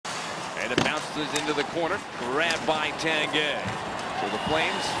And it bounces into the corner. Grabbed by Tanguay. So the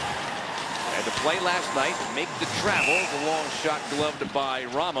Flames had to play last night, make the travel. The long shot gloved by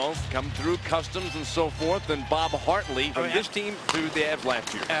Ramos. Come through customs and so forth. And Bob Hartley from this team to the Avs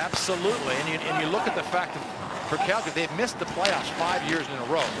last year. Absolutely. And you look at the fact that for Calgary, they've missed the playoffs 5 years in a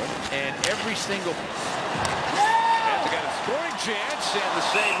row. And every single... And they got a scoring chance. And the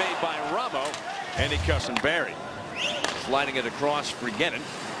save made by Ramos. And he Barry. Sliding it across for Gennon.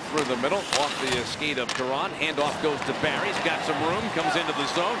 Through the middle, off the skate of Caron. Handoff goes to Barry. He's got some room, comes into the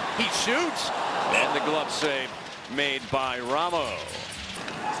zone. He shoots, and the glove save made by Ramos.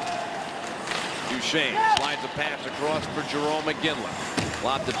 Duchesne slides a pass across for Jerome McGinley.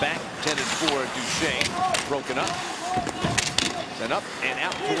 Lobbed it back, intended for Duchesne. Broken up. Sent up and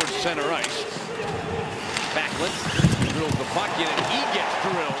out towards center ice. Backlund drills the puck in, and he gets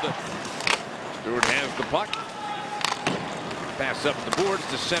drilled. Stewart has the puck. Pass up the boards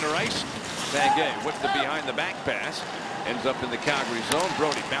to center ice. Tanguay with the behind the back pass. Ends up in the Calgary zone.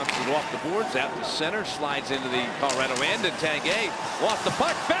 Brody bounces it off the boards out to center. Slides into the Colorado end. And Tanguay lost the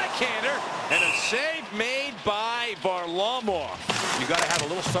puck. Backhander. And a save made by Varlamov. You got to have a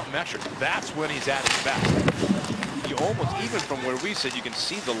little something extra. That's when he's at his best. You almost, even from where we sit, you can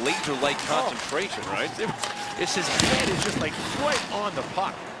see the laser-like concentration, right? It's his head is just like right on the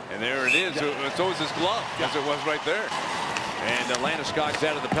puck. And there it is. So is his glove, as it was right there. And Landeskog's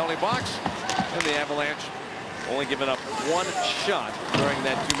out of the penalty box. And the Avalanche only giving up one shot during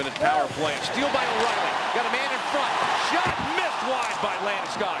that 2-minute power play. Steal by O'Reilly. Got a man in front. Shot missed wide by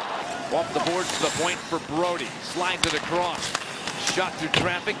Landeskog. Off the boards to the point for Brody. Slides it across. Shot through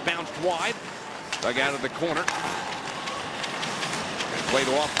traffic. Bounced wide. Dug out of the corner. And played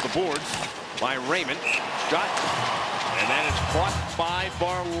off the boards by Raymond. Shot. And that is caught by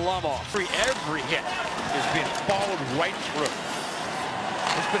Varlamov. Every hit is being followed right through.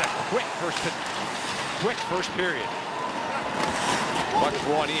 It's been a quick first period. Puck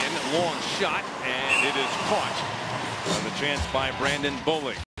brought in, long shot, and it is caught. On the chance by Brandon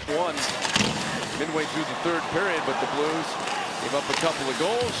Bollig. One midway through the third period, but the Blues gave up a couple of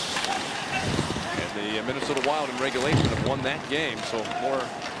goals. And the Minnesota Wild in regulation have won that game. So more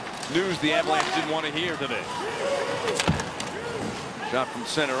news the Avalanche didn't want to hear today. Shot from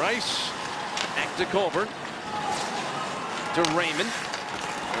center ice. Back to Colburn. To Raymond.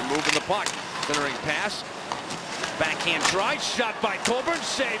 They're moving the puck. Centering pass. Backhand try. Shot by Colburn.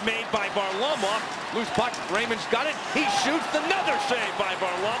 Save made by Varlamov. Loose puck. Raymond's got it. He shoots. Another save by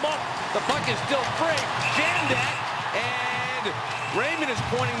Varlamov. The puck is still free. Jammed at. And Raymond is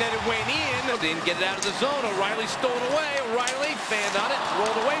pointing that it went in. Didn't get it out of the zone. O'Reilly stole it away. O'Reilly fanned on it.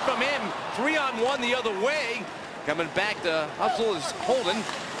 Rolled away from him. 3-on-1 the other way. Coming back to hustle is Holden.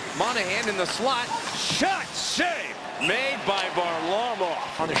 Monahan in the slot. Shot save made by Varlamov.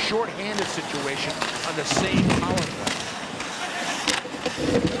 On the short-handed situation on the same power play.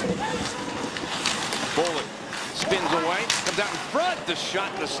 Bollig spins away. Comes out in front. The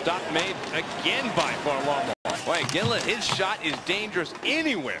shot and the stop made again by Varlamov. Boy, Gillett, his shot is dangerous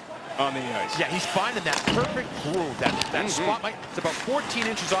anywhere on the ice. Yeah, he's finding that perfect groove. That spot, it's about 14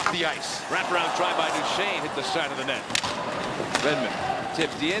 inches off the ice. Wraparound try by Duchesne, hit the side of the net. Redmond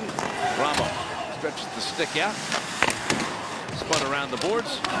tipped in. Ramos stretches the stick out. Spun around the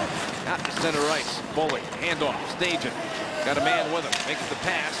boards. Out to center ice. Bollig, handoff, staging. Got a man with him. Makes the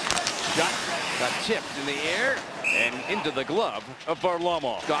pass. Shot. Got tipped in the air and into the glove of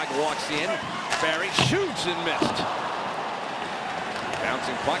Varlamov. Gog walks in. Barry shoots and missed.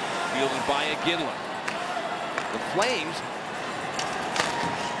 Bouncing puck, fielded by Iginla. The Flames.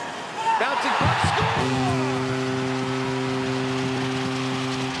 Bouncing puck, score!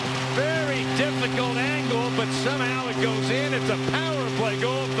 Very difficult angle, but somehow it goes in. It's a power play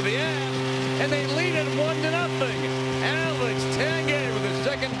goal for the Avs, and they lead it 1-0. Alex Tanguay with his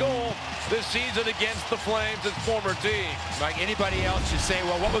second goal this season against the Flames, his former team. Like anybody else, you say,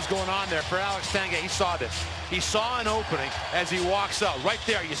 well, what was going on there? For Alex Tanguay, he saw this. He saw an opening as he walks out. Right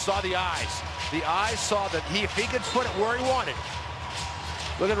there, you saw the eyes. The eyes saw that if he could put it where he wanted.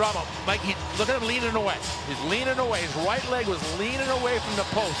 Look at Ramos. Mike, look at him leaning away. He's leaning away. His right leg was leaning away from the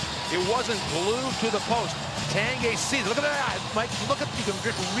post. It wasn't glued to the post. Tanguay sees. Look at the eyes. Mike, you can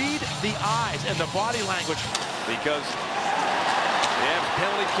just read the eyes and the body language. Because they have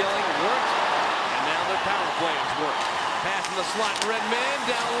penalty killing worked, and now their power play has worked. Pass in the slot, Redman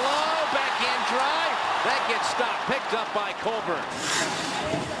down low, backhand drive. That gets stopped, picked up by Colburn.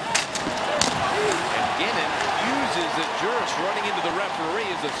 And Gennon uses the Juris running into the referee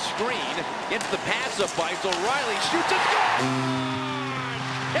as a screen. Gets the pass up by O'Reilly, shoots it, goal!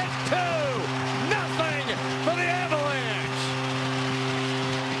 It's 2-0 for the Avalanche.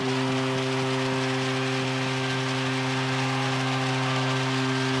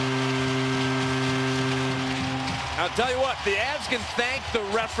 I'll tell you what, the Avs can thank the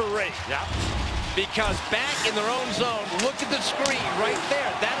referee. Yeah. Because back in their own zone, look at the screen right there.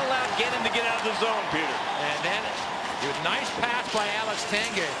 That allowed Gannon to get out of the zone, Peter. And then a nice pass by Alex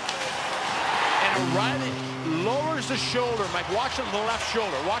Tanguay. And O'Reilly lowers the shoulder. Mike, watch on the left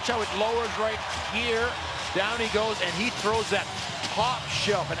shoulder. Watch how it lowers right here. Down he goes, and he throws that top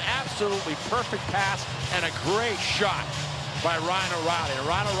shelf. An absolutely perfect pass and a great shot by Ryan O'Reilly. And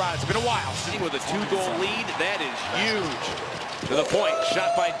Ryan O'Reilly, it's been a while. With a 2-goal lead, that is huge. To the point,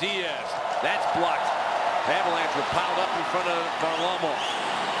 shot by Diaz. That's blocked. Avalanche were piled up in front of Varlamov.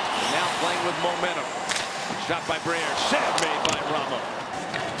 Now playing with momentum. Shot by Breyer. Save made by Ramo.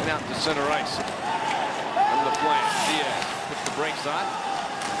 And out to center ice. Under the flank. Diaz puts the brakes on.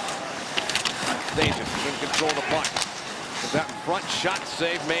 Davis in control of the puck. Comes out in front. Shot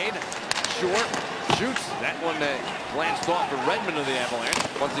save made. Short. Shoots. That one glanced off for Redmond of the Avalanche.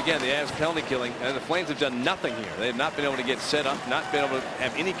 Once again, the Avs penalty killing. And the Flames have done nothing here. They have not been able to get set up, not been able to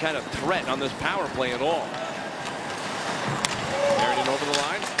have any kind of threat on this power play at all. Carried it over the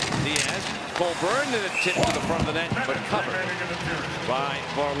line. Diaz. Colburn, and a tip to the front of the net, but covered by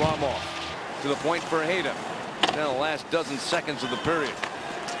Varlamov. To the point for Hayden. Now the last dozen seconds of the period.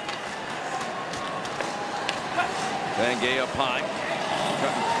 Tanguay up high.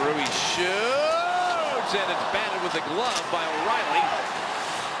 Cutting through, he shoots, and it's batted with the glove by O'Reilly.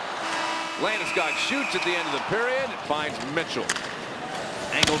 Landeskog shoots at the end of the period. It finds Mitchell.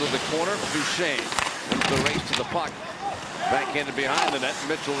 Angled to the corner, Duchesne. Into the race to the puck. Backhanded behind the net.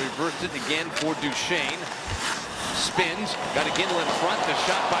 Mitchell reversed it again for Duchesne. Spins. Got a Ginla in front. The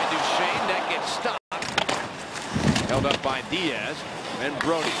shot by Duchesne. That gets stopped. Held up by Diaz. And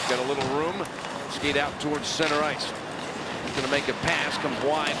Brody's got a little room. Skate out towards center ice. He's going to make a pass. Comes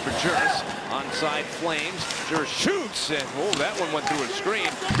wide for Juris. Onside Flames. Juris shoots. And oh, that one went through a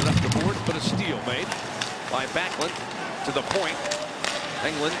screen. Left the board, but a steal made by Backlund. To the point.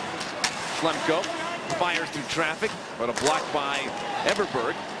 Englund. Schlemko. Fires through traffic, but a block by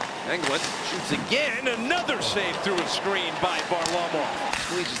Everberg. Englund shoots again. Another save through a screen by Varlamov.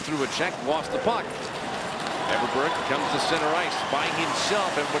 Squeezes through a check, lost the puck. Everberg comes to center ice by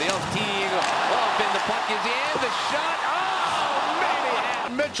himself. Everybody else teeing off, and the puck is in. The shot.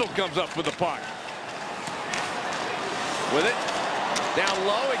 Oh, maybe. Mitchell comes up with the puck. With it. Down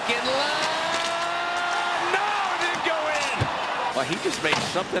low again. Well, he just made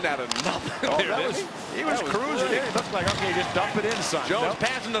something out of nothing. Oh, there, he was cruising there. It looked like, okay, just dump it in, son. Jones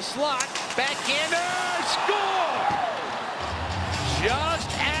passing the slot. Backhander. Score!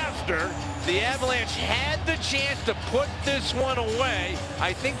 Just after the Avalanche had the chance to put this one away,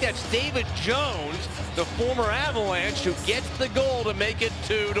 I think that's David Jones, the former Avalanche, who gets the goal to make it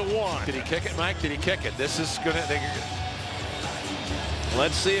 2-1. Did he kick it, Mike? Did he kick it? This is going to...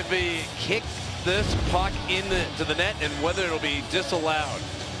 Let's see if he kicked this puck into the net and whether it'll be disallowed.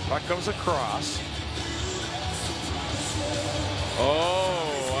 Puck comes across.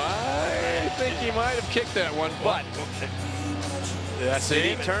 Oh, I think he might have kicked that one, but that's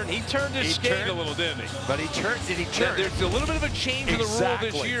it. He turned his skate a little, didn't he? But he turned. Did he turn? There's a little bit of a change in the rule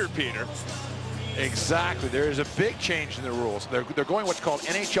this year, Peter. Exactly. There is a big change in the rules. They're going what's called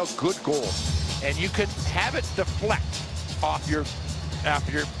NHL good goals, and you can have it deflect off your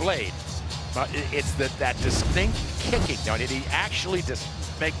blade. It's that distinct kicking. Now, did he actually just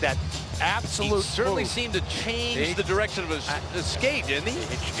make that absolute He certainly move? Seemed to change the direction of his skate, didn't he?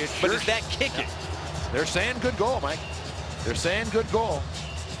 But it's that kicking. They're saying good goal, Mike. They're saying good goal.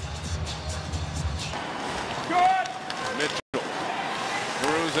 Good. Mitchell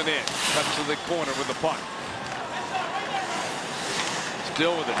cruising in. Cuts to the corner with the puck.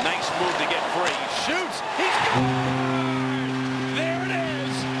 Still with a nice move to get free. He shoots. He's gone. There it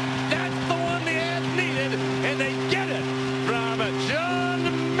is. That's the one the Avs needed, and they get it from John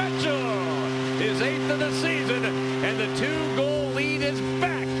Mitchell. His 8th of the season, and the 2-goal lead is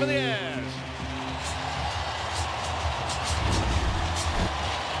back for the Avs.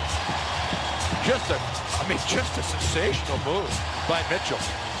 Just a sensational move by Mitchell.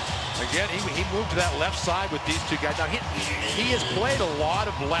 Again, he moved to that left side with these two guys. Now, he has played a lot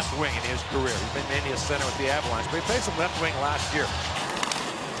of left wing in his career. He's been mainly a center with the Avalanche, but he played some left wing last year.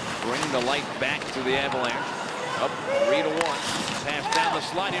 Bring the light back to the Avalanche. Up 3-1. Pass down the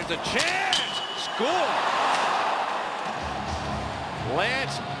slide. Here's a chance. Score.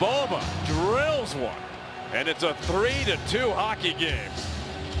 Lance Boba drills one. And it's a 3-2 hockey game.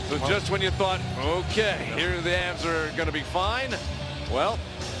 So just when you thought, okay, here the Avs are going to be fine, well,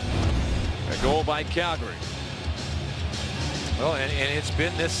 a goal by Calgary. Well, and it's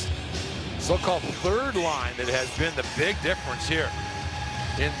been this so-called third line that has been the big difference here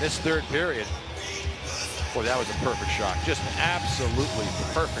in this third period. Boy, that was a perfect shot. Just absolutely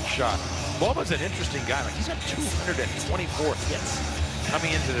perfect shot. Boba's an interesting guy. Like, he's got 224 hits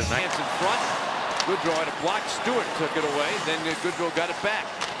coming into the night. In front. Goodrow had a block. Stewart took it away. Then Goodrow got it back.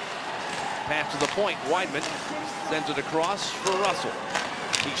 Pass to the point. Weidman sends it across for Russell.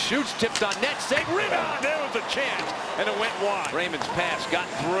 He shoots, tipped on net, save, rebound. There was a chance, and it went wide. Raymond's pass got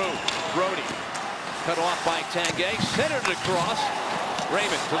through. Brody cut off by Tanguay, centered it across.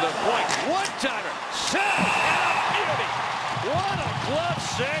 Raymond to the point, one-timer, save, and a beauty. What a glove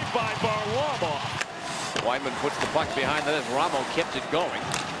save by Varlamov. Weidman puts the puck behind the net. Ramo kept it going.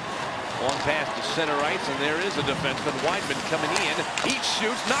 Long pass to center ice, and there is a defenseman. Weidman coming in. He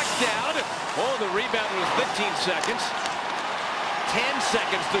shoots, knocked down. Oh, the rebound was 15 seconds. 10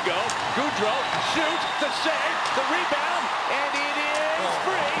 seconds to go. Goodrow shoots, the save, the rebound, and it is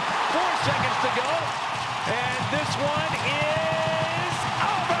free. 4 seconds to go. And this one is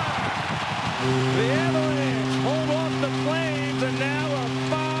over. The Avalanche